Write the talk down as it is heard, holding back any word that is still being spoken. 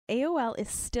AOL is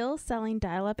still selling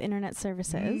dial-up internet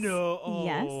services. No.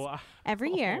 Yes.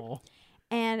 Every year.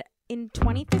 And in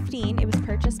 2015, it was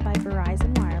purchased by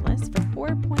Verizon Wireless for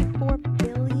 $4.4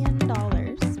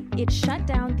 billion. It shut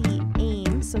down the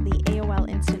AIM, so the AOL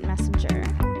Instant Messenger,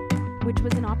 which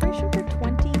was in operation for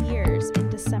 20 years in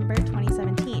December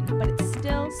 2017, but it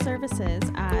still services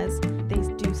as they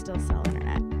do still sell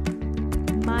internet.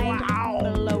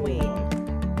 Mind-blowing.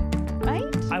 Right?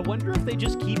 I wonder if they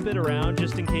just keep it around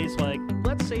just in case, like,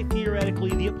 let's say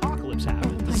theoretically the apocalypse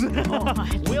happens. Oh my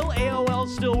God. Will AOL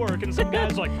still work? And some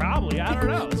guy's like, probably, I don't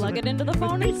know. Plug it into the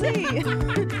phone and see.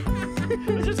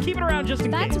 Let's just keep it around just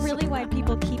in case. That's really why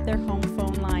people keep their home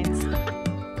phone lines.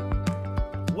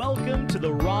 Welcome to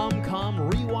the Rom-Com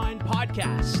Rewind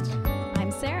Podcast.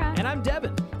 I'm Sarah. And I'm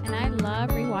Devin. And I love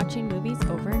rewatching movies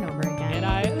over and over again. And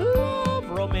I love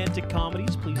romantic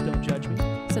comedies. Please don't judge me.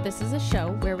 So this is a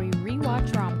show where we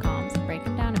rewatch rom-coms, break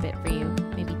them down a bit for you,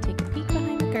 maybe take a peek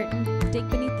behind the curtain, dig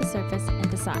beneath the surface,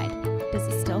 and decide, does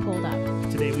it still hold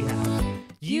up? Today we have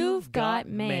You've Got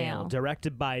Mail.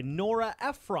 Directed by Nora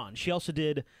Ephron. She also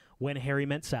did When Harry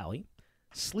Met Sally,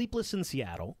 Sleepless in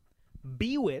Seattle,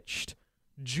 Bewitched,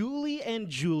 Julie and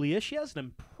Julia. She has an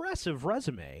impressive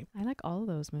resume. I like all of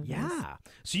those movies. Yeah.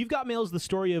 So You've Got Mail is the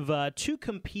story of two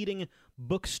competing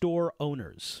bookstore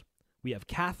owners. We have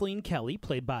Kathleen Kelly,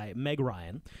 played by Meg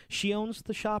Ryan. She owns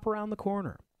the shop around the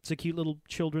corner. It's a cute little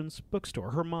children's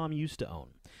bookstore her mom used to own.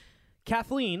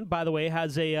 Kathleen, by the way,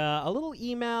 has a little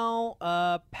email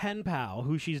pen pal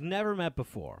who she's never met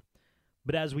before.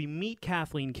 But as we meet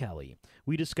Kathleen Kelly,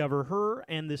 we discover her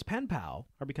and this pen pal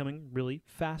are becoming really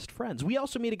fast friends. We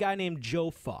also meet a guy named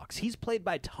Joe Fox. He's played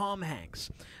by Tom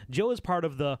Hanks. Joe is part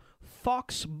of the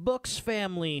Fox Books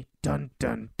family. Dun,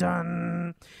 dun,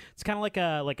 dun. It's kind of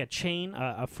like a chain,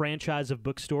 a franchise of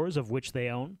bookstores of which they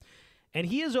own. And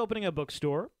he is opening a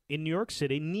bookstore in New York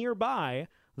City nearby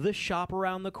the shop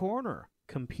around the corner.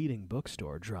 Competing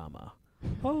bookstore drama.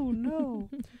 Oh, no.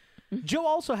 Joe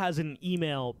also has an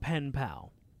email pen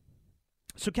pal.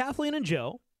 So Kathleen and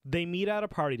Joe, they meet at a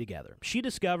party together. She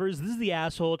discovers this is the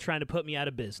asshole trying to put me out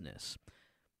of business.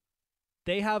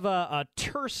 They have a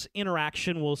terse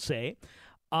interaction, we'll say.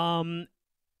 And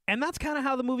that's kind of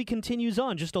how the movie continues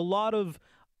on. Just a lot of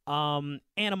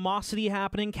animosity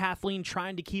happening. Kathleen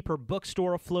trying to keep her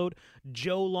bookstore afloat.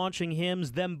 Joe launching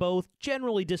hymns. Them both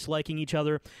generally disliking each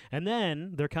other. And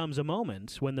then there comes a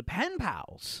moment when the pen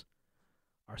pals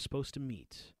are supposed to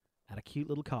meet at a cute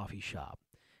little coffee shop.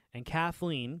 And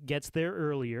Kathleen gets there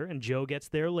earlier and Joe gets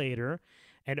there later.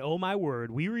 And oh my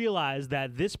word, we realize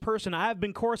that this person I've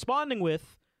been corresponding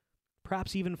with,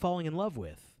 perhaps even falling in love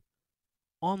with,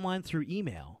 online through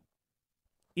email,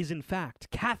 is in fact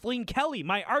Kathleen Kelly,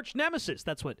 my arch nemesis.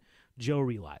 That's what Joe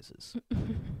realizes.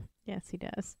 Yes, he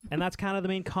does. And that's kind of the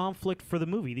main conflict for the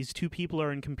movie. These two people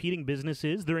are in competing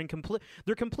businesses. They're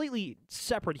completely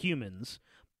separate humans,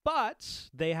 but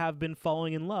they have been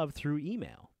falling in love through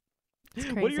email. It's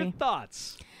crazy. What are your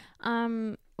thoughts?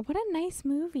 What a nice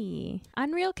movie.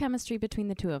 Unreal chemistry between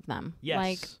the two of them. Yes.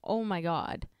 Like, oh my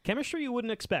God. Chemistry you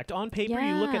wouldn't expect. On paper,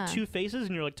 you look at two faces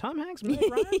and you're like, Tom Hanks, Meg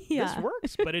Ryan? Yeah. This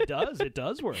works. But it does. It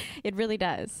does work. It really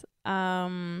does.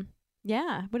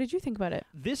 Yeah. What did you think about it?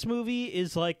 This movie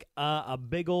is like a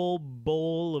big old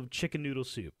bowl of chicken noodle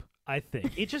soup, I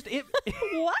think. It just,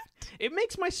 What? It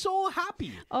makes my soul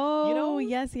happy. Oh, you know,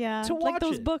 yes, yeah. to like watch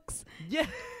those it. books. Yeah.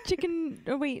 Chicken,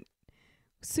 oh wait,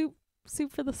 Soup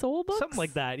for the Soul books? Something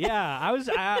like that. Yeah.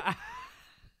 I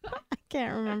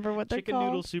can't remember what they're Chicken called.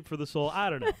 noodle soup for the soul. I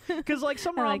don't know. Because like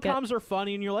some I like rom-coms are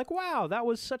funny and you're like, wow, that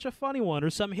was such a funny one. Or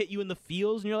some hit you in the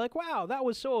feels and you're like, wow, that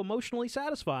was so emotionally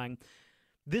satisfying.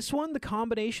 This one, the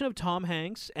combination of Tom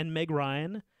Hanks and Meg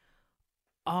Ryan,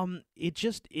 it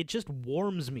just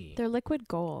warms me. They're liquid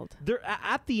gold.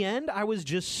 At the end, I was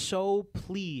just so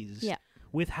pleased Yeah.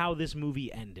 with how this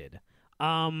movie ended.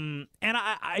 And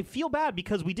I feel bad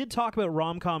because we did talk about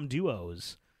rom-com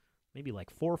duos maybe like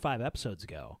 4 or 5 episodes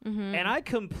ago. Mm-hmm. And I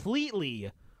completely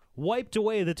wiped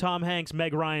away the Tom Hanks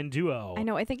Meg Ryan duo. I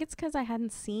know. I think it's because I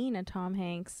hadn't seen a Tom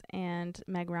Hanks and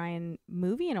Meg Ryan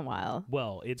movie in a while.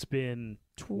 Well, it's been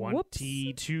Whoops.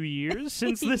 22 years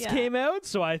since this Yeah. came out,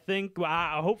 so I think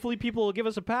hopefully people will give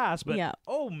us a pass. But Yeah.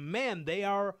 oh man, they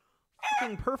are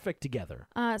fucking perfect together.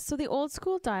 So the old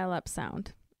school dial-up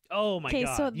sound. Oh my 'Kay,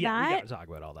 god. so Yeah, we that- gotta talk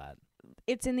about all that.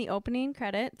 It's in the opening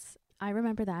credits. I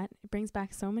remember that. It brings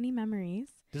back so many memories.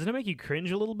 Doesn't it make you cringe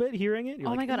a little bit hearing it? You're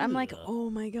Oh like, my God. I'm like, "Ugh." oh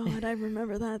my God, I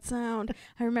remember that sound.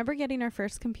 I remember getting our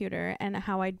first computer and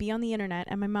how I'd be on the internet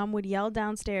and my mom would yell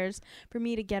downstairs for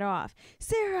me to get off.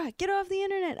 Sarah, get off the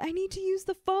internet. I need to use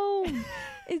the phone.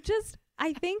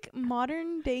 I think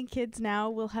modern day kids now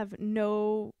will have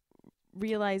no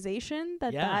realization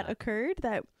that Yeah. that occurred,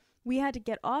 that we had to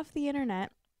get off the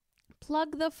internet,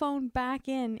 plug the phone back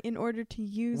in order to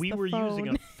use We the were phone. using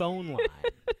a phone line.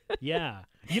 Yeah.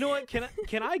 You know what?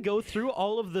 Can I go through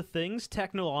all of the things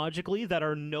technologically that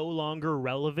are no longer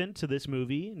relevant to this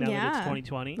movie now that it's Yeah.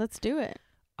 2020? Let's do it.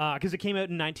 Because it came out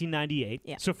in 1998.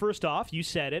 Yeah. So first off, you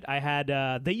said it. I had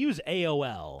they use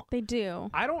AOL. They do.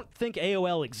 I don't think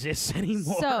AOL exists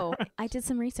anymore. So I did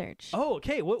some research. Oh,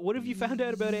 okay. What have you found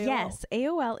out about AOL? Yes,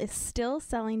 AOL is still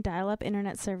selling dial-up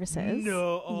internet services.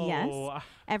 No. Oh. Yes,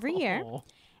 every year. Oh.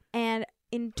 And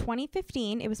in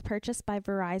 2015, it was purchased by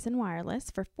Verizon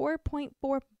Wireless for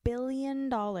 $4.4 billion.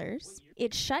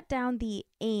 It shut down the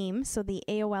AIM, so the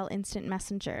AOL Instant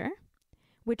Messenger,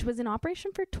 which was in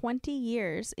operation for 20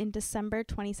 years in December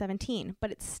 2017,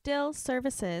 but it still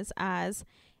services as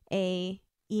a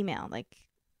email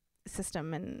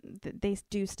system, and they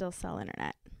do still sell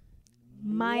internet.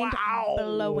 Mind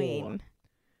blowing.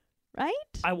 Right?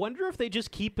 I wonder if they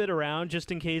just keep it around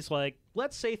just in case, like,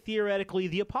 let's say theoretically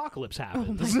the apocalypse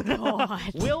happens. Oh my God.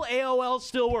 Will AOL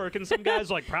still work? And some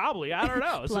guy's like, probably. I don't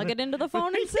know. Plug it into the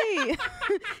phone and see.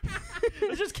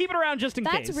 Let's just keep it around just in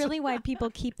case. That's really why people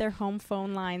keep their home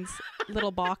phone lines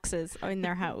little boxes in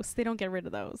their house. They don't get rid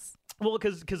of those. Well,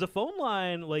 because a phone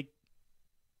line, like,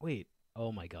 wait,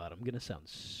 oh my God, I'm going to sound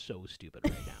so stupid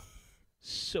right now.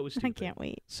 So stupid. I can't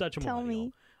wait. Such a Tell millennial.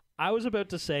 me. I was about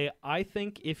to say, I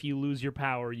think if you lose your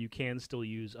power, you can still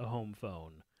use a home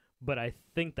phone. But I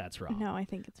think that's wrong. No, I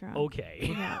think it's wrong. Okay.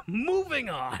 Yeah. Moving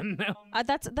on.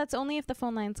 That's only if the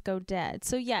phone lines go dead.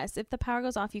 So yes, if the power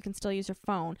goes off, you can still use your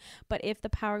phone. But if the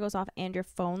power goes off and your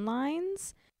phone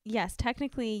lines, yes,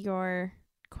 technically your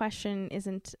question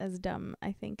isn't as dumb,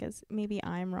 I think, as maybe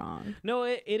I'm wrong. No,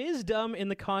 it is dumb in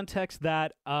the context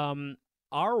that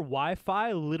our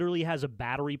Wi-Fi literally has a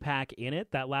battery pack in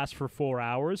it that lasts for 4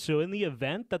 hours. So in the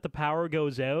event that the power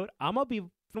goes out, I'm going to be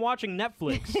watching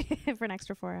Netflix For an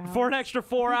extra 4 hours. for an extra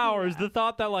 4 hours. Yeah. The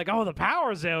thought that, like, oh, the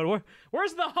power's out.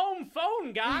 Where's the home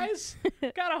phone, guys?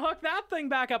 Gotta hook that thing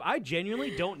back up. I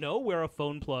genuinely don't know where a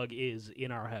phone plug is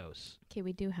in our house. Okay,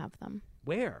 we do have them.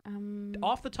 Where?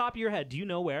 Off the top of your head, do you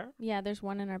know where? Yeah, there's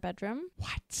one in our bedroom.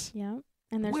 What? Yeah.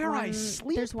 And there's Where one, I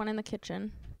sleep? There's one in the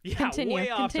kitchen. Yeah, Continue. way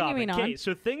off Continuing topic. on. Okay,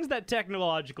 so things that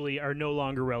technologically are no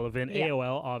longer relevant. Yeah.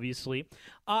 AOL, obviously.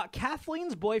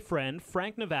 Kathleen's boyfriend,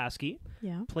 Frank Navasky,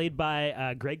 Yeah. played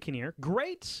by Greg Kinnear,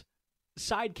 great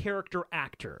side character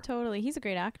actor. Totally. He's a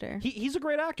great actor. He's a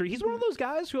great actor. He's one of those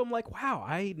guys who I'm like, wow,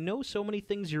 I know so many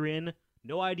things you're in.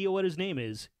 No idea what his name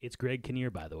is. It's Greg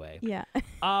Kinnear, by the way. Yeah.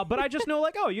 But I just know,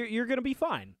 like, oh, you're going to be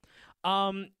fine.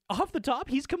 Off the top,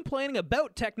 he's complaining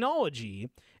about technology,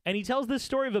 and he tells this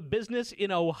story of a business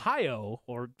in Ohio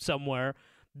or somewhere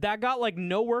that got, like,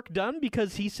 no work done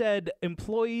because he said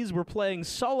employees were playing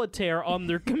solitaire on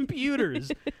their computers.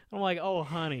 I'm like, oh,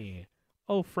 honey.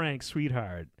 Oh, Frank,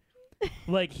 sweetheart.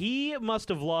 Like, he must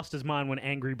have lost his mind when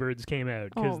Angry Birds came out,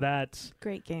 because Oh, that's,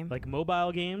 Great game. like,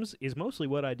 mobile games is mostly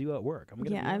what I do at work. I'm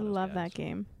gonna Yeah, be I honest, love guys. that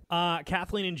game.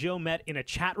 Kathleen and Joe met in a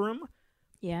chat room.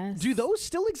 Yes. Do those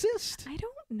still exist? I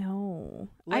don't know.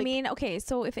 I Like- mean, okay,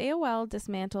 so if AOL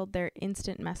dismantled their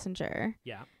instant messenger,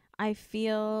 Yeah. I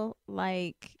feel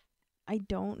like I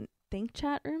don't think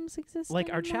chat rooms exist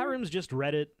Like, are chat anymore. rooms just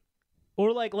Reddit?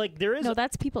 Or, like there is... No,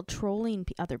 that's people trolling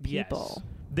other people. Yes.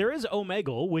 There is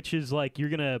Omegle, which is, like, you're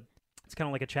gonna... It's kind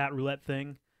of like a chat roulette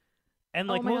thing. And,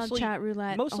 like, oh my mostly... God, chat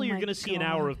roulette. Mostly Oh you're my going to see an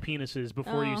hour God. of penises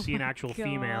before you Oh see an my actual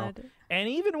female. God. And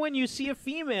even when you see a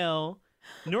female,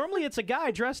 normally it's a guy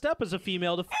dressed up as a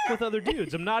female to f with other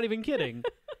dudes. I'm not even kidding.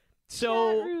 Chat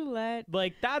So, roulette.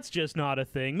 like, that's just not a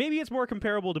thing. Maybe it's more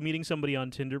comparable to meeting somebody on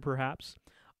Tinder, perhaps.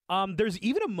 There's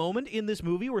even a moment in this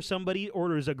movie where somebody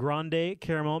orders a grande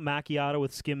caramel macchiato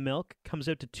with skim milk. Comes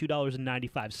out to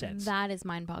 $2.95. That is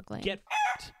mind-boggling. Get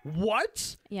f***ed.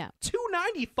 What? Yeah.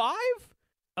 $2.95?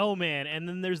 Oh, man. And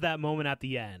then there's that moment at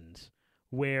the end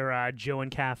where Joe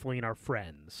and Kathleen are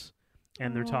friends.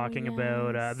 And they're Oh, talking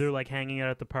about, yes. they're, like, hanging out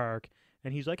at the park.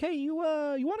 And he's like, hey, you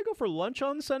want to go for lunch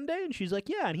on Sunday? And she's like,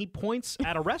 yeah. And he points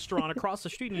at a restaurant across the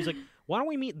street. And he's like, why don't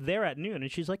we meet there at noon?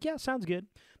 And she's like, yeah, sounds good.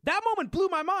 That moment blew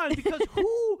my mind because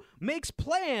who makes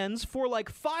plans for, like,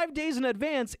 5 days in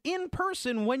advance in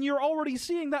person when you're already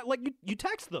seeing that? Like, you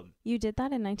text them. You did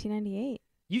that in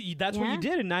 1998. That's what Yeah. you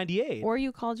did in 98. Or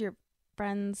you called your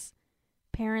friends'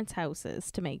 parents'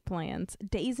 houses to make plans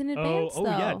days in advance. Oh,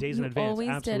 yeah, though. days in You advance, always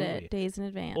did absolutely. it days in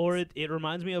advance. Or it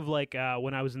reminds me of, like,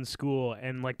 when I was in school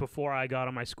and, like, before I got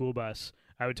on my school bus,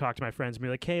 I would talk to my friends and be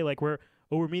like, hey, like,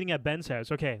 oh, we're meeting at Ben's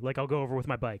house. Okay, like I'll go over with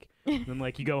my bike. And then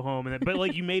like you go home and then, but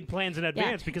like you made plans in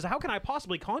advance because how can I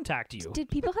possibly contact you? Did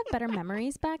people have better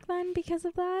memories back then because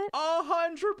of that?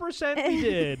 100% we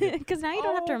did. Because now you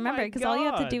don't have to Oh remember my because all you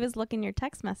have to God. do is look in your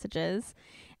text messages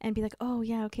and be like, oh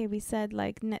yeah, okay, we said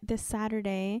like this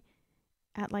Saturday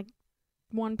at like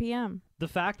 1 p.m. The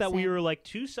fact that we Same. were like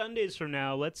 2 Sundays from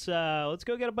now, let's go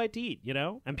get a bite to eat, you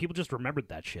know? And people just remembered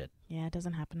that shit. Yeah, it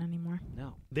doesn't happen anymore.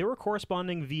 No. They were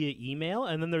corresponding via email,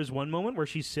 and then there's one moment where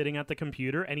she's sitting at the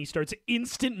computer and he starts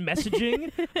instant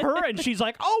messaging her, and she's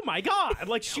like, oh my God.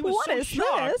 Like, she was What so is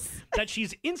shocked this? that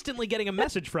she's instantly getting a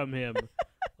message from him.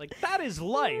 Like, that is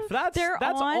life. That's They're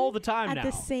on all the time at now.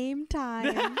 the same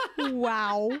time.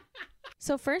 Wow.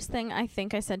 So first thing I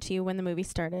think I said to you when the movie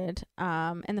started,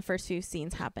 and the first few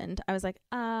scenes happened, I was like,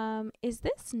 is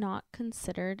this not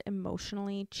considered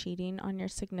emotionally cheating on your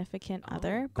significant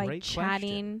other by great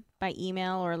chatting by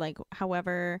email or like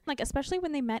however, like especially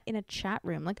when they met in a chat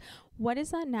room? Like, what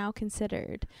is that now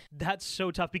considered? That's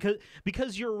so tough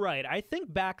because you're right. I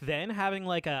think back then having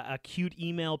like a cute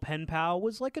email pen pal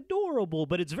was like adorable,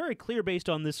 but it's very clear based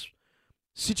on this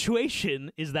situation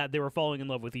is that they were falling in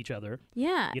love with each other.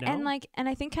 Yeah. You know? And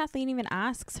I think Kathleen even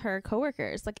asks her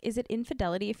coworkers, like, is it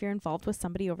infidelity if you're involved with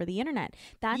somebody over the internet?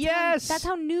 Yes! That's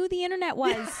how new the internet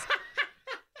was.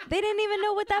 They didn't even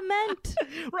know what that meant.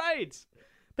 Right.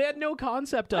 They had no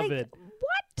concept of Like, it.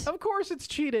 What? Of course it's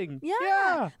cheating.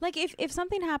 Yeah. Like if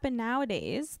something happened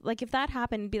nowadays, like if that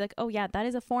happened, be like, oh yeah, that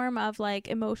is a form of like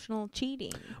emotional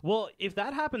cheating. Well, if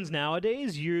that happens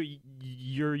nowadays,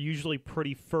 you're usually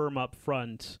pretty firm up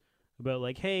front about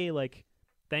like, hey, like,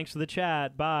 thanks for the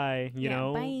chat, bye. You Yeah,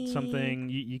 know, bye. something.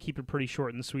 You keep it pretty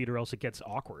short and sweet, or else it gets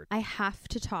awkward. I have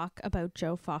to talk about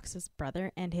Joe Fox's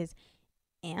brother and his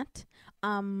aunt.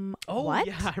 Oh, what?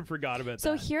 yeah, I forgot about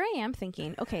So that. here I am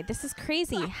thinking, okay, this is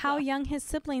crazy how young his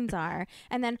siblings are.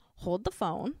 And then hold the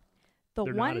phone. The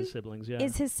They're one not his siblings, yeah.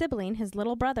 is his sibling, his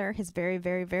little brother, his very,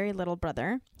 very, very little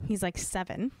brother. He's like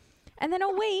 7. And then,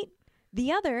 oh, wait,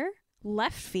 the other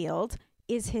left field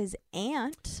is his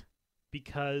aunt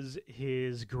Because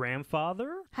his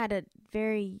grandfather. had a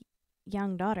very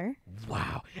young daughter.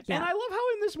 Wow. Yeah. And I love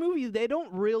how in this movie they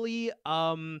don't really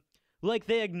like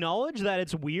they acknowledge that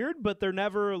it's weird, but they're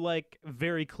never like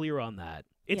very clear on that.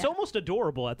 It's Yeah. almost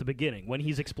adorable at the beginning when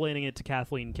he's explaining it to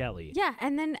Kathleen Kelly. Yeah,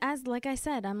 and then like I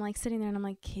said, I'm like sitting there and I'm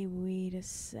like, okay, wait a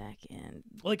second.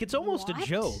 Like it's almost a What?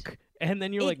 joke. And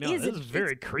then you're It like, no, is this a- is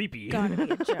very creepy. Gotta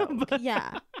be a joke.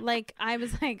 Yeah. Like I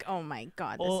was like, oh my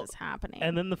God, this Well, is happening.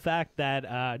 And then the fact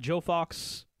that Joe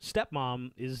Fox's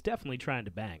stepmom is definitely trying to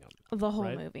bang him. the whole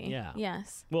right? movie. Yeah.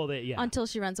 Yes. Well, yeah. Until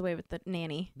she runs away with the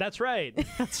nanny. That's right.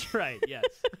 That's right. Yes.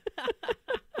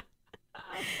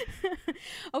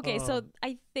 Okay, Oh. so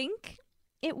I think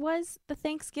it was the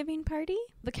Thanksgiving party.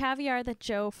 The caviar that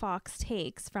Joe Fox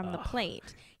takes from the Ugh.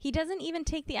 plate. He doesn't even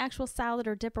take the actual salad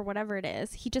or dip or whatever it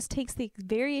is. He just takes the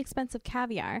very expensive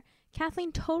caviar.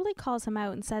 Kathleen totally calls him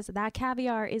out and says that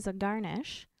caviar is a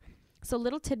garnish. So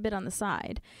little tidbit on the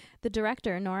side. The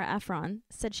director, Nora Ephron,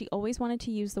 said she always wanted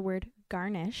to use the word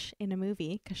garnish in a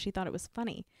movie because she thought it was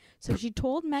funny. So she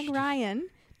told Meg Ryan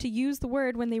to use the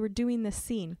word when they were doing this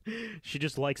scene. She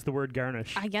just likes the word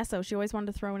garnish. I guess so. She always wanted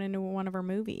to throw it into one of her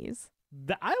movies.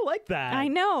 I like that. I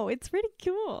know. It's pretty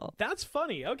cool. That's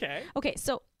funny. Okay. Okay,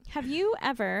 so have you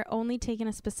ever only taken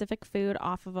a specific food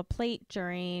off of a plate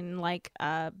during like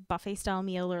a buffet style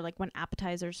meal or like when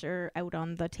appetizers are out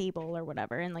on the table or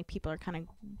whatever and like people are kind of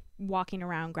walking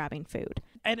around grabbing food?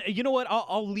 And you know what?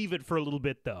 I'll leave it for a little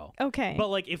bit though. Okay. But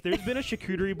like, if there's been a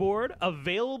charcuterie board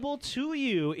available to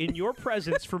you in your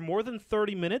presence for more than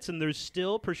 30 minutes and there's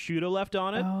still prosciutto left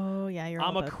on it, oh, yeah, you're all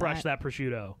I'm gonna about crush that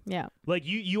prosciutto. Yeah. Like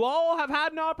you all have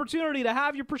had an opportunity to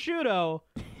have your prosciutto,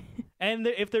 and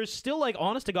if there's still like,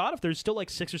 honest to God, if there's still like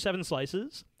 6 or 7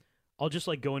 slices, I'll just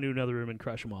like go into another room and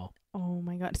crush them all. Oh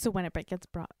my God. So when it gets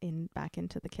brought in back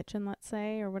into the kitchen, let's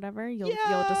say, or whatever, you'll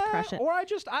just crush it. Or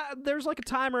there's like a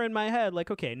timer in my head, like,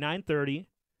 okay, 9:30,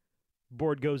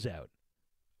 board goes out.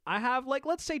 I have like,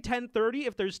 let's say 10:30.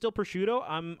 If there's still prosciutto,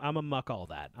 I'm a muck all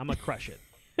that. I'm gonna crush it.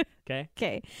 Okay.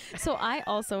 Okay. So I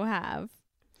also have,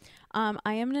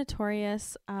 I am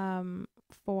notorious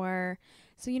for,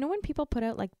 so you know when people put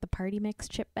out like the party mix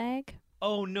chip bag?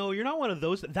 Oh no, you're not one of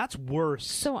those. That's worse.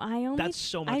 So I only, That's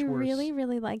so much I worse. really,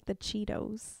 really like the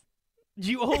Cheetos.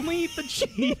 You only eat the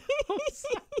Cheetos.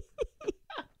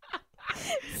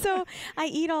 So I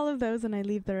eat all of those and I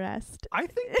leave the rest. I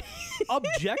think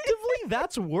objectively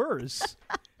that's worse.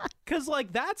 Because,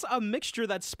 like, that's a mixture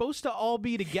that's supposed to all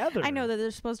be together. I know that they're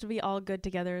supposed to be all good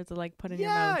together to like put in your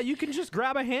mouth. Yeah, you can just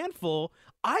grab a handful.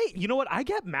 You know what? I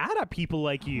get mad at people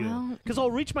like you Well- because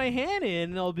I'll reach my hand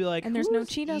in and I'll be like, And there's no "Who's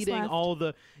Cheetos eating left?" all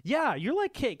the?" Yeah, you're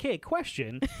like, "Okay,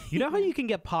 question. You know how you can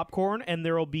get popcorn and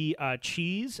there'll be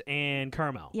cheese and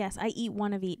caramel?" Yes, I eat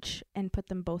one of each and put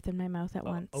them both in my mouth at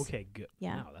once. Okay, good.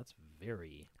 Yeah. Wow, that's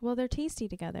very. Well, they're tasty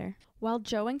together. While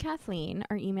Joe and Kathleen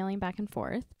are emailing back and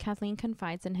forth, Kathleen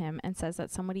confides in him and says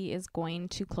that somebody is going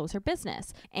to close her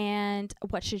business. And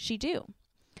what should she do?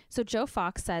 So Joe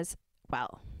Fox says,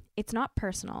 well, it's not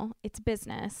personal, it's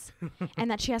business, and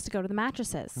that she has to go to the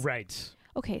mattresses. Right.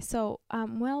 Okay, so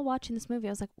while watching this movie,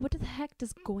 I was like, what the heck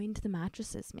does going to the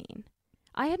mattresses mean?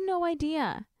 I had no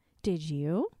idea. Did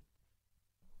you?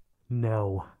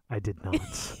 No, I did not.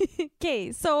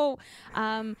 Okay, so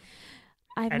I've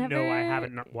And never... no, I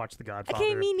haven't watched The Godfather.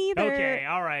 Okay, me neither. Okay,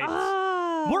 all right.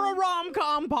 Ah. We're a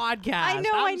rom-com podcast. I know.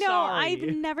 I'm sorry.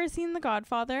 I've never seen The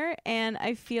Godfather, and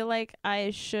I feel like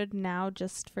I should now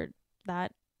just for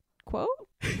that quote,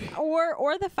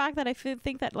 or the fact that I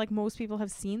think that like most people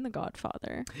have seen The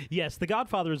Godfather. Yes, The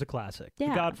Godfather is a classic. Yeah.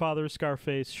 The Godfather,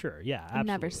 Scarface, sure, yeah, absolutely. I've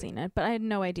never seen it, but I had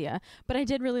no idea. But I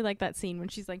did really like that scene when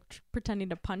she's like pretending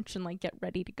to punch and like get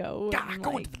ready to go. And,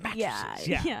 going like, to the mattresses.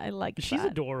 Yeah, I like She's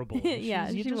that. adorable. Yeah,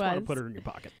 you she just want to was. put her in your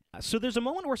pocket. So there's a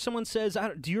moment where someone says,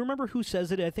 do you remember who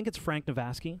says it? I think it's Frank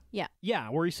Navasky. Yeah. Yeah,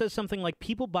 where he says something like,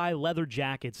 people buy leather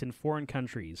jackets in foreign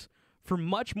countries for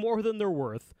much more than they're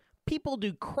worth. People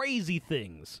do crazy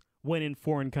things when in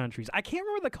foreign countries. I can't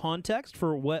remember the context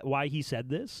for why he said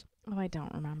this. Oh, I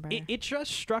don't remember. It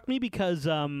just struck me because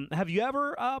have you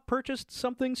ever purchased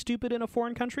something stupid in a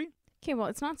foreign country? Okay, well,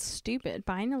 it's not stupid.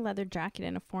 Buying a leather jacket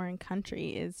in a foreign country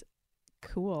is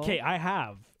cool. Okay, I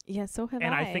have. Yeah, so have I.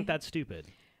 And I think that's stupid.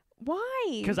 Why?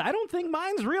 Because I don't think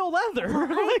mine's real leather. Well,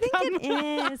 I think I'm-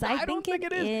 it is. I don't think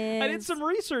it is. I did is. some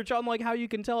research on like how you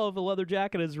can tell if a leather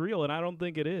jacket is real, and I don't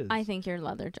think it is. I think your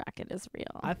leather jacket is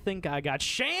real. I think I got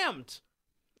shammed.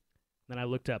 Then I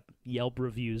looked up Yelp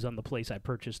reviews on the place I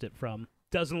purchased it from.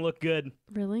 Doesn't look good.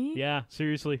 Really? Yeah,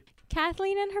 seriously.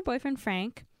 Kathleen and her boyfriend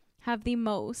Frank have the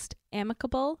most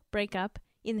amicable breakup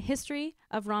in the history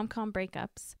of rom-com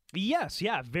breakups. Yes,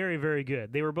 yeah, very, very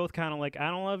good. They were both kind of like, I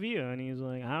don't love you. And he's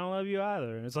like, I don't love you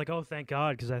either. And it's like, oh, thank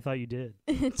God, because I thought you did.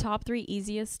 Top 3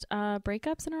 easiest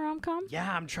breakups in a rom-com?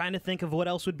 Yeah, I'm trying to think of what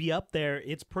else would be up there.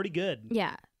 It's pretty good.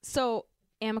 Yeah. So,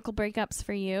 amicable breakups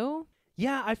for you?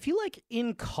 Yeah, I feel like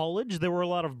in college there were a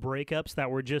lot of breakups that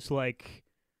were just like,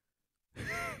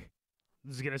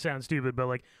 this is going to sound stupid, but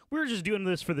like, we were just doing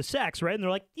this for the sex, right? And they're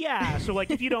like, yeah. So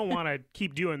like, if you don't want to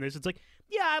keep doing this, it's like,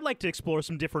 yeah, I'd like to explore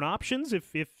some different options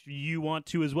if you want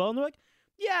to as well. And they're like,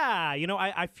 yeah, you know,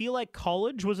 I feel like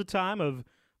college was a time of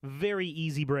very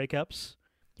easy breakups.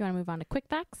 You want to move on to quick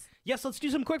facts? Yes, let's do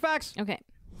some quick facts. Okay.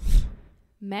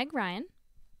 Meg Ryan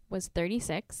was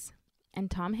 36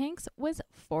 and Tom Hanks was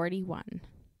 41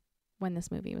 when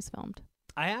this movie was filmed.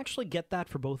 I actually get that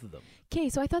for both of them. Okay,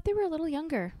 so I thought they were a little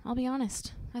younger. I'll be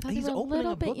honest. I thought He's they were a opening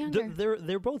little a bit book. younger.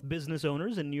 They're both business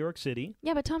owners in New York City.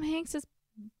 Yeah, but Tom Hanks'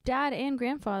 dad and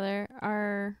grandfather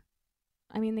are,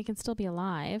 I mean, they can still be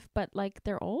alive, but like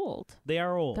they're old. They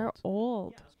are old. They're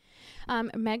old.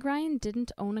 Meg Ryan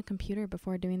didn't own a computer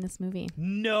before doing this movie.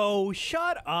 No,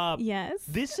 shut up. Yes.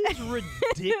 This is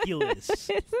ridiculous.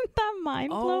 Isn't that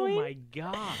mind-blowing? Oh my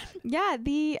God. Yeah,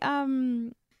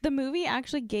 the movie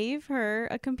actually gave her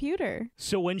a computer.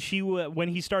 So when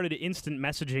he started instant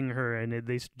messaging her and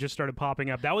they just started popping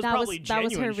up, that was That probably was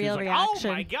genuine. her She real was like, reaction.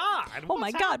 Oh my God. Oh my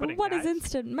what's God, happening, what is guys?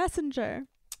 instant messenger?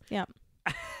 Yeah.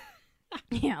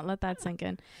 Yeah, let that sink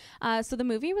in. So the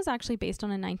movie was actually based on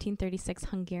a 1936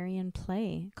 Hungarian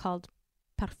play called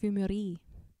Parfumerie.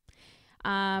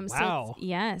 Wow.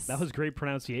 Yes. That was great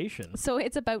pronunciation. So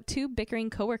it's about 2 bickering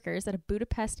coworkers at a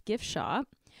Budapest gift shop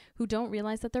who don't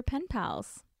realize that they're pen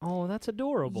pals. Oh, that's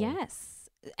adorable. Yes.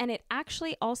 And it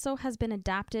actually also has been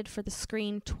adapted for the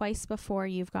screen twice before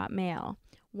You've Got Mail.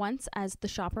 Once as The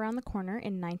Shop Around the Corner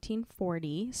in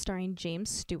 1940, starring James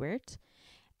Stewart.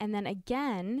 And then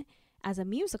again as a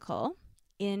musical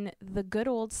in The Good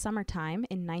Old Summertime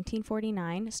in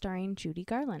 1949, starring Judy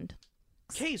Garland.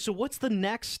 Okay, so what's the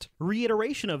next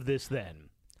reiteration of this then?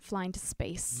 Flying to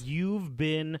space.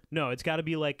 It's got to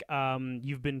be like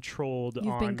you've been trolled You've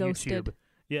on been ghosted. YouTube.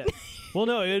 Yeah. Well,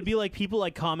 no, it would be like people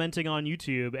like commenting on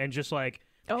YouTube and just like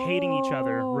hating each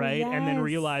other, Oh, right? And then yes.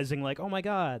 realizing like, oh my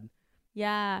God,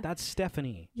 Yeah. that's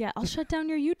Stephanie. Yeah, I'll shut down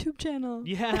your YouTube channel.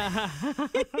 Yeah.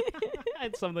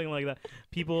 It's something like that.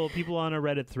 People on a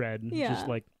Reddit thread Yeah. just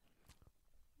like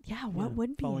Yeah, what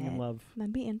would be falling it? in love.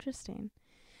 That'd be interesting.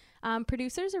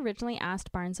 Producers originally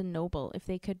asked Barnes & Noble if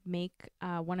they could make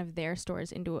one of their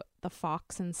stores into the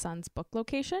Fox and Sons book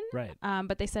location, Right.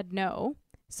 but they said no.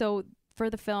 So for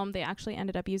the film, they actually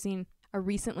ended up using a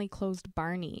recently closed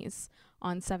Barney's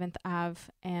on 7th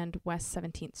Ave and West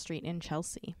 17th Street in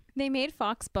Chelsea. They made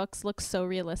Fox books look so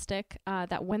realistic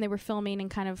that when they were filming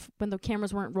and kind of when the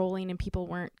cameras weren't rolling and people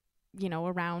weren't,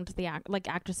 around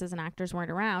actresses and actors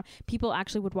weren't around, people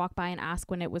actually would walk by and ask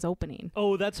when it was opening.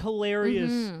 Oh, that's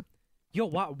hilarious. Mm-hmm. Yo,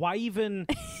 why even...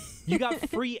 You got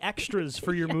free extras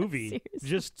for your movie. Seriously.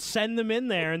 Just send them in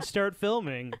there and start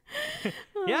filming.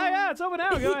 yeah, it's open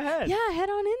now. Go ahead. Yeah, head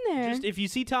on in there. Just if you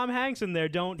see Tom Hanks in there,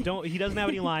 don't. He doesn't have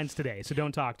any lines today, so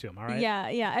don't talk to him. All right.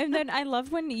 Yeah. And then I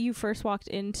loved when you first walked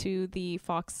into the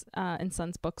Fox and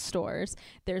Sons bookstores.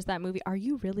 There's that movie, Are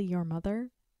You Really Your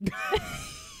Mother?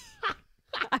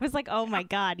 I was like, oh my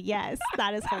God, yes,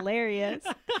 that is hilarious.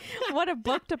 What a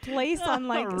book to place on,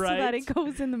 so that it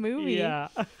goes in the movie. Yeah.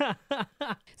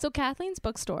 So Kathleen's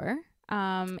bookstore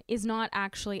is not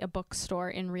actually a bookstore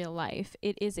in real life.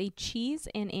 It is a cheese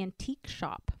and antique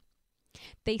shop.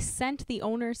 They sent the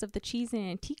owners of the cheese and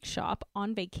antique shop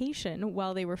on vacation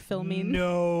while they were filming.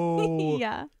 No.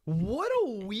 Yeah. What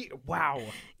a wow.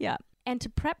 Yeah. And to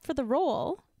prep for the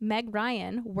role, Meg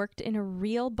Ryan worked in a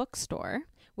real bookstore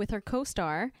with her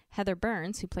co-star, Heather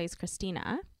Burns, who plays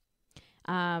Christina,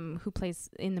 who plays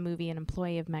in the movie an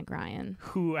employee of Meg Ryan.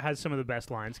 Who has some of the best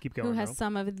lines. Keep going. Who has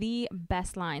some of the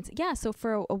best lines. Yeah, so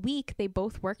for a week, they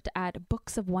both worked at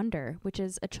Books of Wonder, which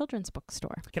is a children's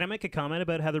bookstore. Can I make a comment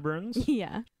about Heather Burns?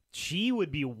 Yeah. She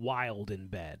would be wild in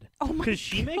bed. Oh my God. Because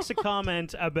she makes a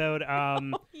comment about...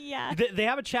 yeah. They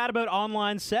have a chat about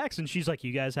online sex, and she's like,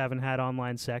 you guys haven't had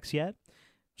online sex yet?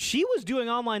 She was doing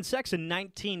online sex in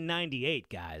 1998,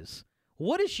 guys.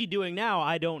 What is she doing now?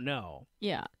 I don't know.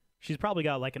 Yeah. She's probably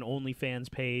got like an OnlyFans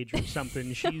page or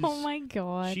something. She's Oh my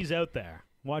God. She's out there.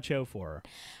 Watch out for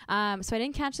her. So I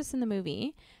didn't catch this in the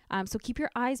movie. So keep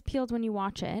your eyes peeled when you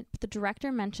watch it. But the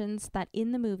director mentions that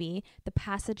in the movie, the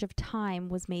passage of time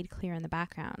was made clear in the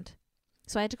background.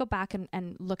 So I had to go back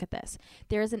and look at this.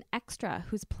 There is an extra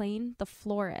who's playing the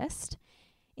florist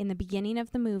in the beginning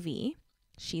of the movie.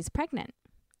 She's pregnant.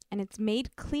 And it's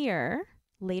made clear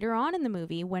later on in the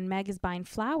movie when Meg is buying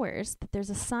flowers that there's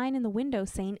a sign in the window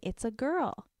saying it's a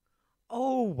girl.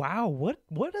 Oh, wow. What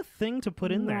a thing to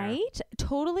put in there. Right?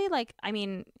 Totally,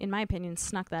 in my opinion,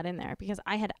 snuck that in there because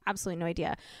I had absolutely no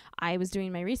idea. I was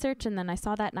doing my research and then I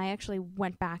saw that and I actually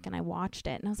went back and I watched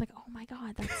it and I was like, oh my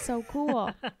God, that's so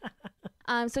cool.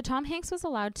 So Tom Hanks was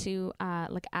allowed to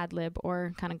ad-lib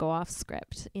or kind of go off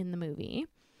script in the movie.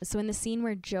 So in the scene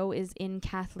where Joe is in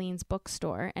Kathleen's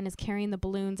bookstore and is carrying the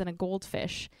balloons and a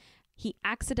goldfish, he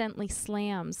accidentally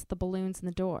slams the balloons in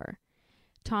the door.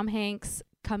 Tom Hanks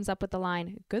comes up with the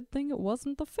line, "Good thing it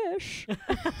wasn't the fish."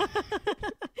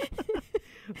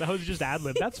 That was just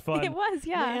ad-lib. That's fun. It was,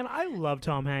 yeah. Man, I love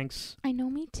Tom Hanks. I know,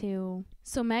 me too.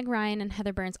 So Meg Ryan and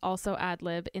Heather Burns also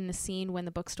ad-lib in the scene when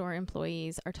the bookstore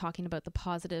employees are talking about the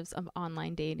positives of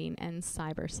online dating and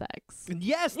cyber sex.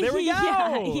 Yes, there we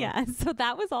go. Yeah. So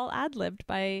that was all ad-libbed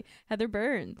by Heather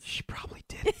Burns. She probably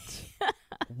did it.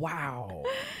 Wow.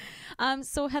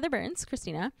 So Heather Burns,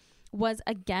 Christina, was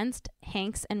against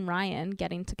Hanks and Ryan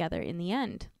getting together in the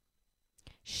end.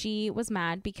 She was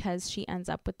mad because she ends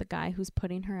up with the guy who's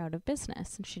putting her out of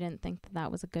business, and she didn't think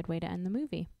that was a good way to end the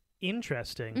movie.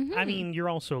 Interesting. Mm-hmm. I mean, you're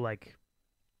also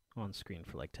on screen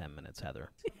for 10 minutes, Heather.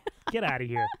 Get out of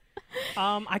here.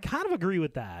 I kind of agree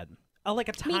with that. A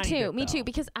tiny bit, Me too. though.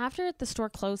 Because after the store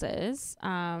closes,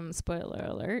 spoiler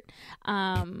alert,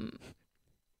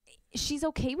 she's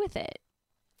okay with it.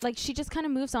 She just kind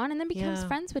of moves on and then becomes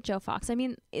friends with Joe Fox. I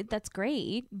mean, that's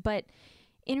great, but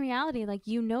in reality,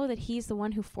 that he's the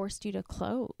one who forced you to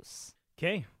close.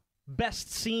 Okay.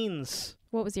 Best scenes.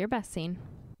 What was your best scene?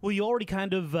 Well, you already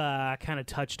kind of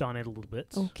touched on it a little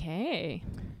bit. Okay.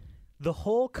 The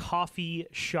whole coffee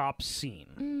shop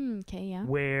scene. Okay, yeah.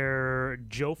 Where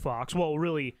Joe Fox, well,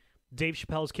 really, Dave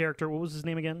Chappelle's character, what was his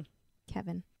name again?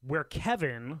 Kevin. Where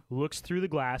Kevin looks through the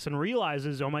glass and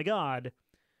realizes, oh my God,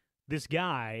 this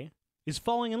guy is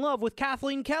falling in love with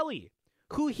Kathleen Kelly,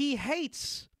 who he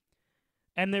hates.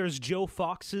 And there's Joe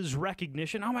Fox's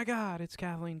recognition. Oh my God, it's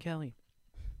Kathleen Kelly.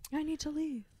 I need to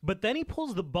leave. But then he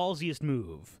pulls the ballsiest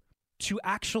move to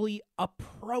actually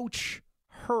approach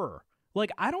her.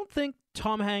 I don't think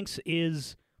Tom Hanks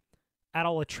is at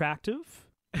all attractive.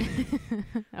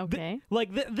 Okay.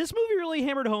 This movie really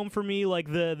hammered home for me.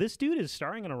 This dude is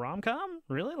starring in a rom-com.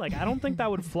 Really? I don't think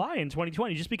that would fly in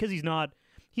 2020 just because he's not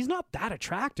that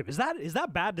attractive. Is that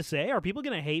bad to say? Are people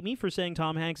going to hate me for saying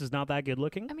Tom Hanks is not that good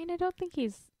looking? I mean, I don't think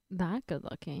he's that good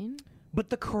looking. But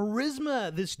the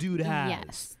charisma this dude has.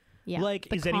 Yes. Yeah. Like,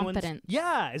 the is anyone? confidence.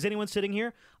 Yeah. Is anyone sitting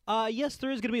here? Yes,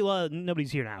 there is gonna be. Well,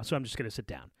 nobody's here now, so I'm just gonna sit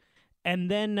down.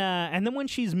 And then when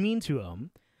she's mean to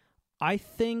him, I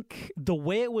think the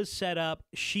way it was set up,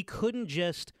 she couldn't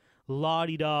just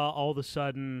la-di-da all of a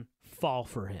sudden fall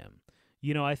for him.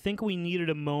 You know, I think we needed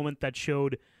a moment that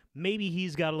showed maybe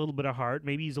he's got a little bit of heart,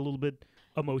 maybe he's a little bit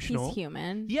emotional. He's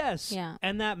human. Yes. Yeah.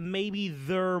 And that maybe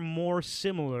they're more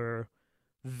similar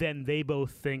than they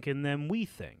both think and than we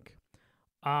think.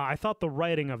 I thought the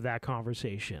writing of that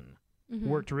conversation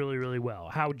worked really, really well.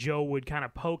 How Joe would kind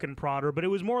of poke and prod her, but it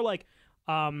was more like...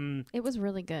 it was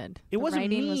really good. It wasn't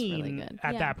writing mean was really good.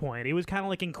 at that point. It was kind of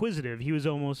like inquisitive. He was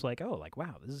almost like, oh, like,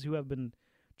 wow, this is who I've been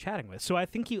chatting with. So I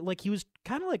think he was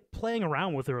kind of like playing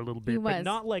around with her a little bit, but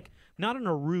not in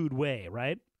a rude way,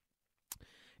 right?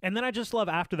 And then I just love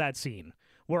after that scene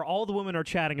where all the women are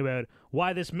chatting about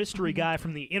why this mystery guy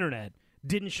from the internet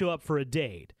didn't show up for a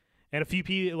date. And a few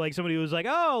people, like somebody was like,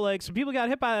 oh, like some people got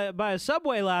hit by a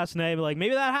subway last night. Like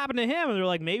maybe that happened to him. And they're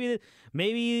like,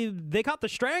 maybe they caught the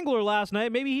strangler last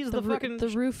night. Maybe he's the fucking the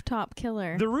rooftop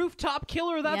killer. The rooftop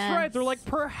killer. That's right. They're like,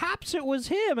 perhaps it was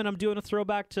him. And I'm doing a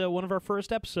throwback to one of our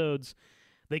first episodes.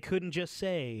 They couldn't just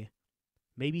say,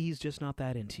 maybe he's just not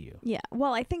that into you. Yeah.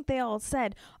 Well, I think they all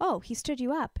said, oh, he stood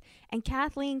you up. And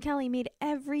Kathleen Kelly made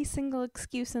every single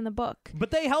excuse in the book.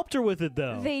 But they helped her with it,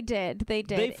 though. They did.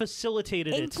 They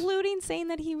facilitated it. Including saying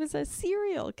that he was a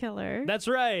serial killer. That's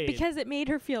right. Because it made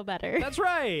her feel better. That's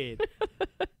right.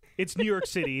 It's New York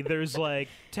City. There's like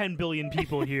 10 billion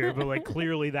people here, but like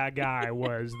clearly that guy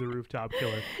was the rooftop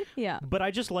killer. Yeah. But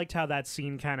I just liked how that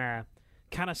scene kind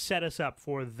of set us up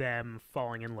for them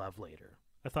falling in love later.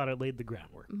 I thought it laid the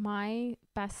groundwork. My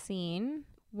best scene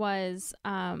was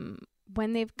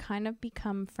when they've kind of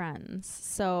become friends.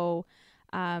 So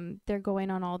they're going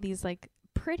on all these like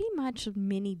pretty much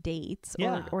mini dates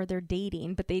or they're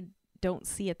dating, but they don't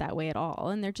see it that way at all.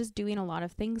 And they're just doing a lot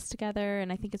of things together.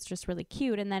 And I think it's just really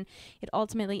cute. And then it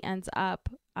ultimately ends up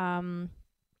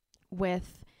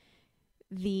with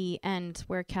the end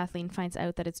where Kathleen finds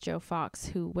out that it's Joe Fox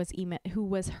who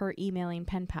was her emailing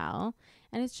pen pal.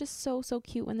 And it's just so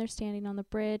cute when they're standing on the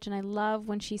bridge. And I love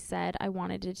when she said, I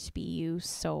wanted it to be you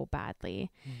so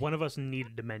badly. One of us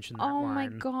needed to mention that line. Oh my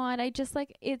God. I just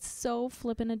like, it's so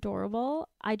flippin' adorable.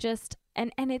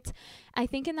 And it's, I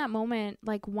think in that moment,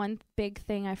 like one big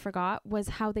thing I forgot was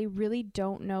how they really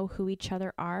don't know who each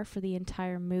other are for the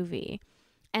entire movie.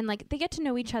 And like they get to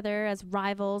know each other as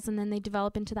rivals, and then they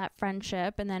develop into that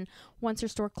friendship. And then once her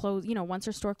store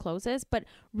closes, but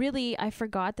really I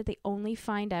forgot that they only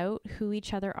find out who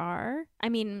each other are. I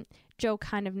mean, Joe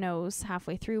kind of knows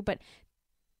halfway through, but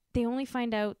they only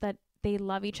find out that they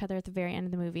love each other at the very end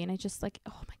of the movie. And I just like,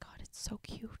 oh my God, it's so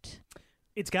cute.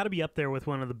 It's got to be up there with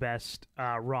one of the best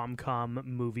rom-com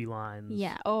movie lines.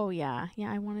 Yeah. Oh, yeah. Yeah,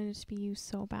 I wanted it to be you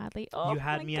so badly. Oh, you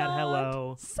had me at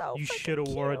hello. So you should have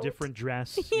wore a different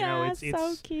dress. Yeah, it's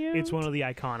so cute. It's one of the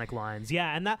iconic lines.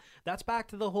 Yeah, and that's back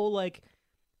to the whole like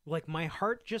my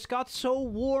heart just got so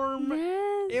warm.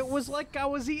 Yes. It was like I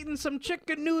was eating some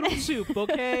chicken noodle soup,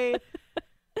 okay?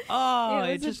 Oh,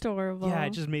 it was just adorable. Yeah, it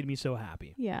just made me so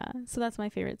happy. Yeah. So that's my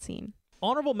favorite scene.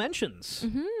 Honorable mentions.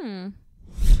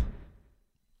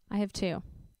 I have two.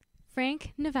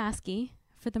 Frank Navasky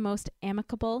for the most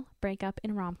amicable breakup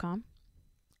in rom-com.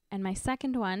 And my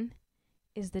second one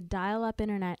is the dial-up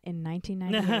internet in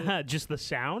 1998. Just the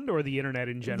sound or the internet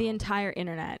in general? The entire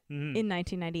internet in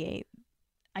 1998.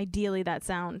 Ideally that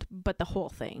sound, but the whole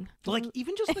thing. Like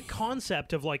even just the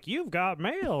concept of like, you've got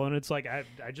mail, and it's like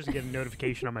I just get a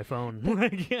notification on my phone.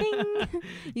 Ding.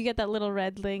 You get that little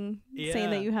red thing saying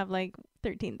that you have like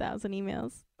 13,000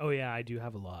 emails. Oh yeah, I do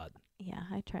have a lot. Yeah,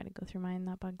 I try to go through mine.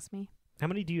 That bugs me. How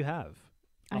many do you have?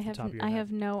 I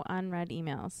have no unread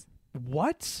emails.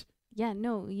 What? Yeah,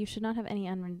 no, you should not have any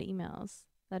unread emails.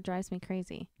 That drives me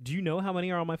crazy. Do you know how many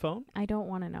are on my phone? I don't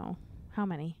want to know. How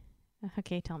many?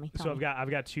 Okay, tell me. I've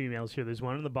got two emails here. There's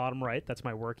one in the bottom right. That's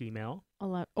my work email.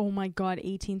 Oh my God,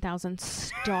 18,000.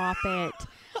 Stop it.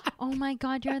 Oh my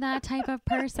God, you're that type of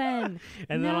person.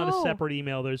 And then on a separate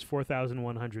email, there's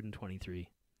 4,123.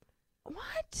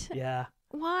 What? Yeah.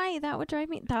 Why?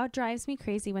 That drives me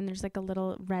crazy when there's like a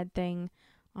little red thing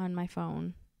on my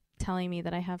phone telling me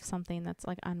that I have something that's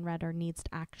like unread or needs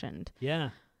actioned.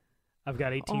 Yeah. I've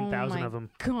got 18,000 of them.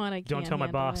 God, I can't. Don't tell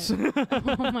my boss.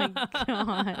 Oh my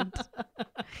God.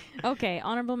 Okay,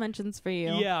 honorable mentions for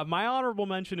you. Yeah, my honorable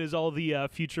mention is all the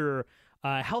future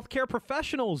healthcare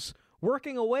professionals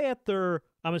working away at their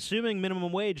I'm assuming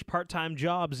minimum wage part-time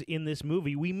jobs in this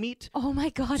movie. We meet Oh my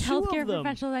God, two of healthcare them.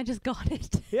 professionals! I just got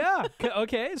it. Yeah.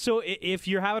 Okay. So if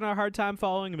you're having a hard time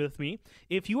following with me,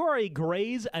 if you are a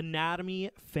Grey's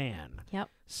Anatomy fan, Yep.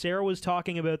 Sarah was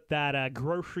talking about that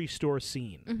grocery store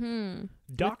scene.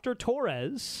 Mm-hmm. Dr.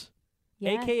 Torres,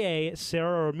 Yes. a.k.a.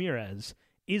 Sarah Ramirez,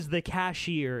 is the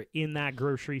cashier in that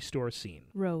grocery store scene.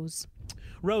 Rose.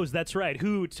 Rose, that's right,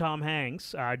 who Tom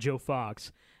Hanks, Joe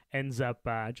Fox, ends up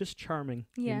just charming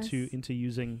Yes. into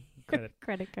using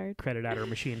Credit card. credit at her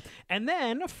machine. And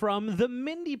then from the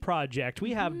Mindy Project,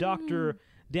 we have Dr.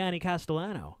 Danny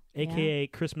Castellano, a.k.a.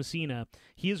 Chris Messina.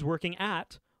 He is working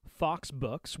at Fox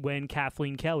Books when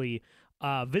Kathleen Kelly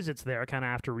visits there, kind of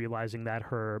after realizing that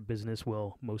her business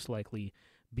will most likely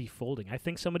be folding. I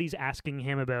think somebody's asking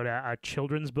him about a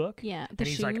children's book. Yeah, the And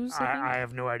he's like, shoes. I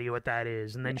have no idea what that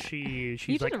is. And then Yeah. she's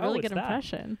You did like, a really oh, good it's that.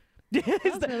 impression.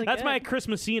 That's really my good. Chris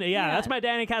Messina. Yeah, Yeah. that's my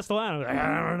Danny Castellano.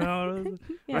 I don't know.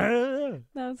 Yeah,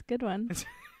 that was a good one.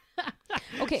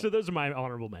 Okay. So those are my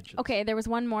honorable mentions. Okay, there was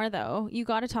one more though. You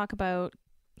got to talk about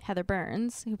Heather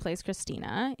Burns, who plays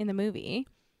Christina in the movie.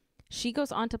 She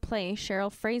goes on to play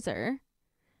Cheryl Fraser,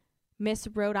 Miss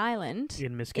Rhode Island,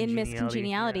 In Miss in Congeniality. Miss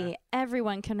Congeniality. Yeah.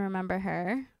 Everyone can remember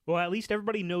her. Well, at least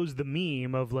everybody knows the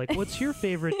meme of like, what's your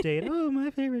favorite date? Oh,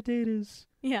 my favorite date is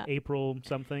Yeah. April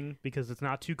something because it's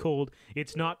not too cold.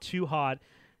 It's not too hot.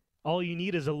 All you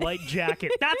need is a light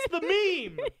jacket. That's the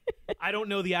meme. I don't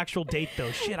know the actual date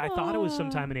though. Shit, I thought it was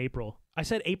sometime in April. I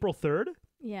said April 3rd.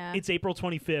 Yeah. It's April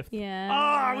 25th. Yeah. Oh,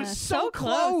 I was so You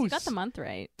close. got the month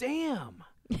right. Damn.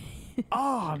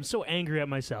 Oh, I'm so angry at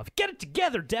myself. Get it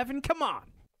together, Devin. Come on.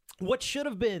 What should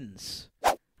have beens?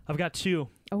 I've got two.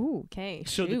 Oh, okay.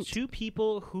 So the Shoot. two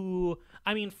people who,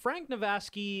 I mean, Frank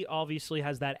Navasky obviously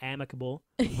has that amicable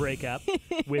breakup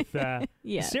with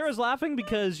Yes. Sarah's laughing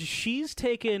because she's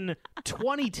taken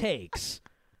 20 takes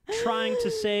trying to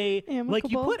say like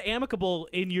you Amicable? put amicable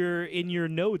in your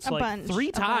notes A like bunch, 3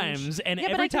 a bunch. times and Yeah,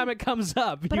 but every I can- time it comes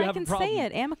up But you I have can a problem. say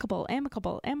it. Amicable,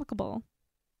 amicable, amicable.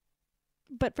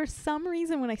 But for some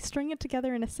reason, when I string it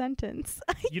together in a sentence,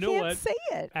 I You know can't what? say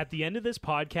it. At the end of this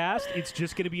podcast, it's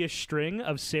just going to be a string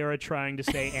of Sarah trying to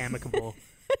say amicable.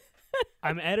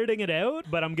 I'm editing it out,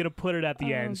 but I'm going to put it at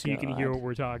the Oh, end so you can hear God. what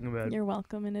we're talking about. You're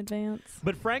welcome in advance.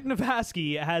 But Frank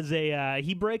Navasky has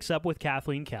he breaks up with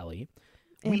Kathleen Kelly.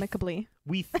 Amicably.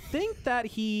 We think that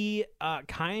he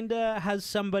kind of has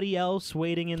somebody else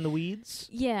waiting in the weeds.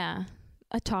 Yeah.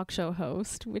 A talk show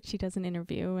host, which he does an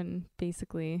interview, and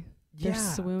basically they're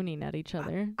swooning at each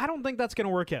other. I don't think that's going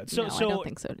to work out. So, No, I so don't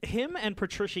think so. him and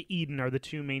Patricia Eden are the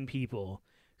two main people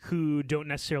who don't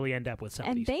necessarily end up with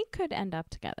somebody. And they could end up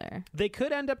together. They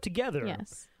could end up together.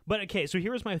 Yes. But okay, so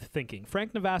here's my thinking.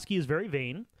 Frank Navasky is very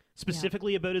vain,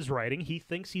 specifically about his writing. He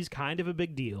thinks he's kind of a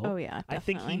big deal. Oh, yeah, I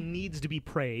think he definitely. needs to be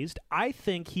praised. I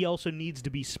think he also needs to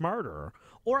be smarter,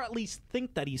 or at least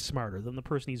think that he's smarter than the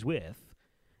person he's with,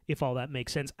 if all that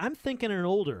makes sense. I'm thinking an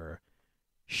older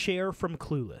Cher from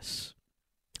Clueless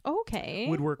Okay.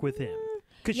 would work with him.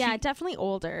 'Cause Yeah, she- definitely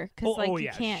older. Because, oh, you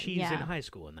yeah, can't. she's yeah. in high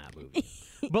school in that movie.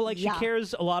 But like Yeah. she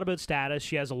cares a lot about status.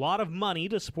 She has a lot of money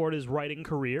to support his writing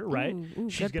career, right? Ooh,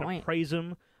 She's good gonna point. praise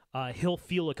him. He'll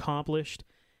feel accomplished,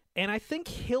 and I think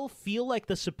he'll feel like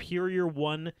the superior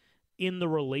one in the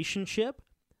relationship.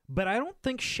 But I don't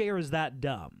think Cher is that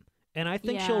dumb, and I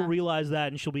think she'll Yeah. realize that,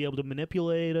 and she'll be able to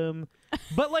manipulate him.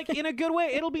 But like in a good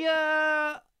way, it'll be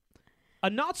a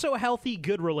not so healthy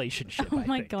good relationship. Oh I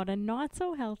my think. God, a not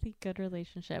so healthy good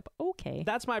relationship. Okay.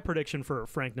 That's my prediction for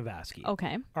Frank Navasky.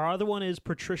 Okay. Our other one is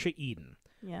Patricia Eden,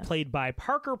 Yes. played by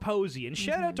Parker Posey. And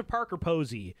shout out to Parker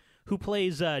Posey, who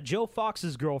plays Joe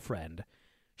Fox's girlfriend.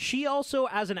 She also,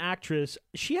 as an actress,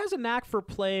 she has a knack for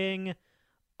playing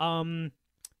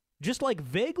just like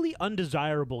vaguely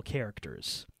undesirable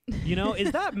characters. You know,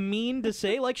 is that mean to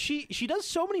say? Like she does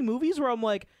so many movies where I'm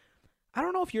like, I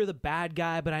don't know if you're the bad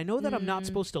guy, but I know that I'm not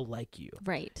supposed to like you.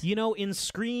 Right. You know, in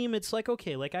Scream, it's like,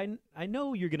 okay, like I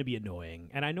know you're going to be annoying,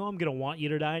 and I know I'm going to want you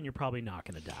to die, and you're probably not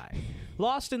going to die.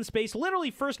 Lost in Space,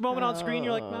 literally first moment on screen,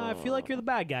 you're like, nah, I feel like you're the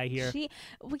bad guy here.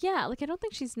 Well, yeah, like I don't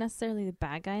think she's necessarily the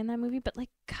bad guy in that movie, but like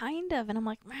kind of. And I'm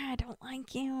like, man, I don't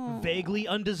like you. Vaguely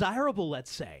undesirable,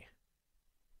 let's say.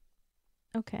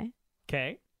 Okay.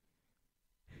 Okay?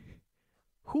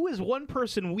 Who is one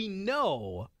person we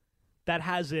know that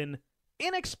has an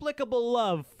inexplicable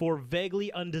love for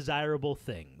vaguely undesirable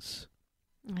things?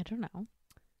 I don't know.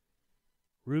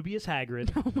 Rubius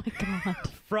Hagrid Oh my God.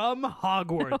 from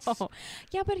Hogwarts. No.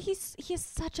 Yeah, but he has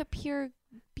such a pure,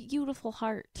 beautiful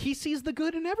heart. He sees the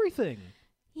good in everything.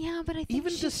 Yeah, but I think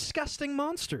Even she's disgusting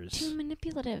monsters. too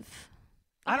manipulative.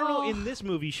 I don't know. In this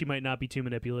movie, she might not be too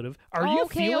manipulative. Are you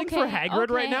feeling for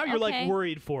Hagrid right now? You're like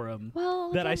worried for him.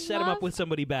 Well, that I set him up with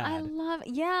somebody bad.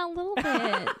 Yeah, a little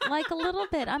bit. Like a little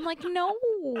bit. I'm like, no,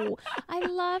 I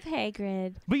love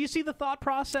Hagrid. But you see the thought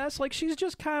process? Like, she's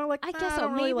just kind of like, I guess I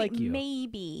don't really like you.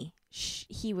 Maybe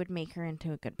he would make her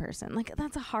into a good person. Like,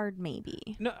 that's a hard maybe.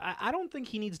 No, I don't think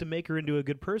he needs to make her into a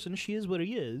good person. She is what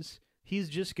he is. He's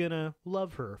just gonna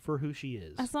love her for who she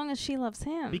is. As long as she loves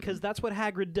him. Because that's what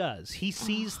Hagrid does. He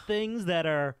sees things that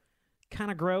are kind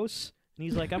of gross, and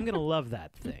he's like, I'm gonna love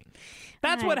that thing.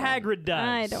 That's what Hagrid does.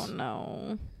 I don't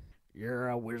know. You're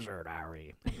a wizard,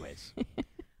 Harry. Anyways.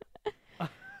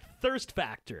 Thirst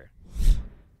factor.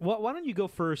 Why don't you go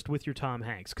first with your Tom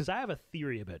Hanks? Because I have a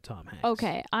theory about Tom Hanks.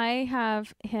 Okay, I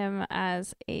have him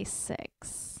as a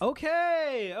 6.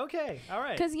 Okay, all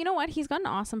right. Because you know what? He's got an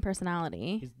awesome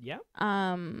personality. Yeah.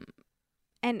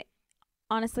 And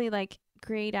honestly, like,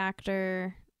 great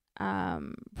actor.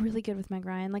 Really good with Meg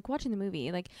Ryan. Like, watching the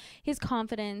movie, like, his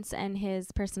confidence and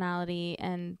his personality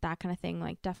and that kind of thing,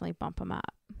 like, definitely bump him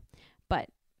up. But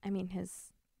I mean,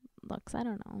 his looks, I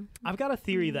don't know. I've got a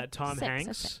theory that Tom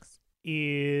Hanks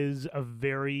is a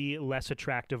very less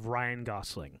attractive Ryan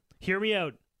Gosling. Hear me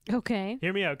out. Okay.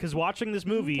 Hear me out, because watching this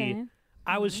movie,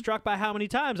 I was struck by how many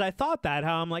times I thought that,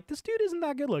 how I'm like, this dude isn't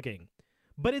that good looking.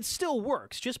 But it still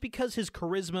works, just because his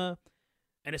charisma,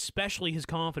 and especially his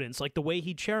confidence, like the way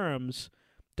he charms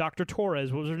Dr.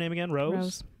 Torres, what was her name again?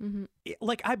 Rose? Mm-hmm.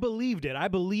 Like, I believed it. I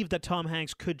believed that Tom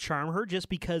Hanks could charm her just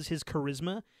because his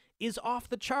charisma is off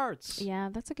the charts. Yeah,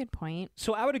 that's a good point.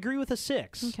 So I would agree with a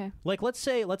 6. Okay. Like, let's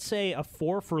say a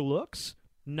 4 for looks,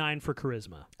 9 for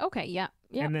charisma. Okay, yeah.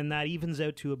 And then that evens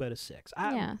out to about a 6.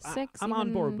 6. I'm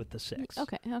on board with the 6.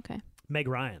 Okay. Meg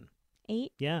Ryan.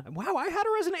 8. Yeah. Wow, I had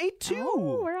her as an 8 too.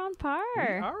 Oh, we're on par. We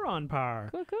are on par.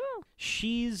 Cool.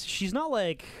 She's not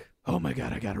like, oh my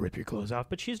God, I gotta rip your clothes off,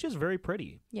 but she's just very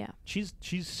pretty. Yeah. She's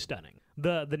stunning.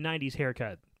 The 90s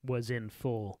haircut was in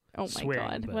full swearing. Oh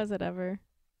my God, was it ever?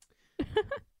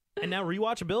 And now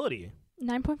rewatchability.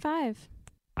 9.5.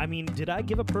 I mean, did I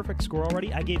give a perfect score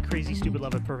already? I gave Crazy Stupid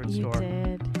Love a perfect score. You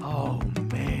did. Oh,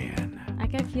 man.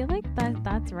 Like, I feel like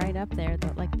that's right up there.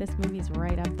 Like, this movie's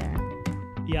right up there.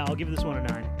 Yeah, I'll give this one a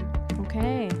 9.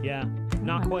 Okay. Yeah.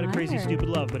 Not quite a Crazy Stupid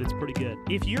Love, but it's pretty good.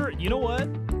 You know what?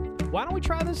 Why don't we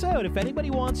try this out? If anybody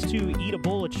wants to eat a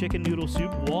bowl of chicken noodle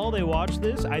soup while they watch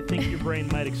this, I think your brain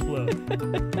might explode.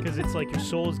 Because it's like your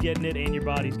soul's getting it and your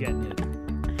body's getting it.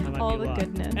 All the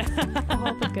goodness.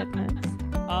 All the goodness.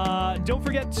 Don't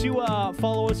forget to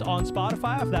follow us on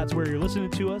Spotify if that's where you're listening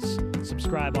to us.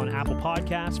 Subscribe on Apple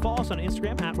Podcasts. Follow us on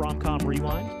Instagram at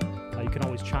RomComRewind. You can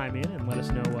always chime in and let us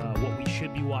know what we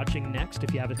should be watching next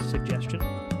if you have a suggestion.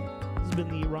 This has been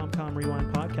the RomCom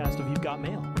Rewind podcast of You've Got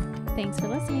Mail. Thanks for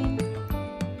listening.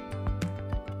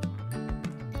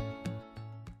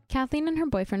 Kathleen and her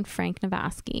boyfriend, Frank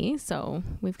Navasky, so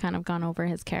we've kind of gone over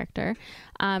his character.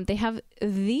 They have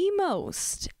the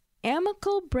most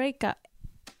amicable breakup.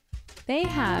 They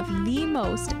have the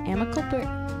most amicable.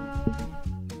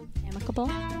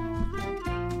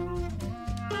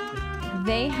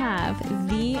 They have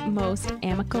the most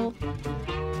amicable.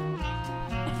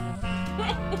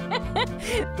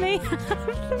 They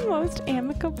have the most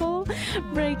amicable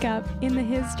breakup in the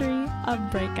history of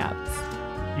breakups.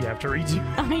 You have to redo.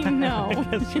 I know.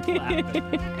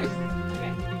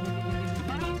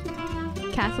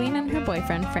 Kathleen and her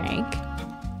boyfriend Frank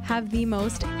have the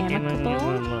most amicable.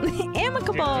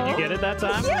 Amicable. Did you get it that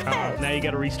time? Yes. Oh, now you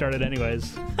got to restart it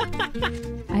anyways.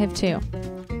 I have 2.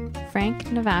 Frank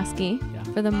Navasky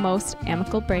for the most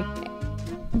amicable break. I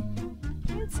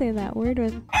can't say that word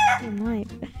with life.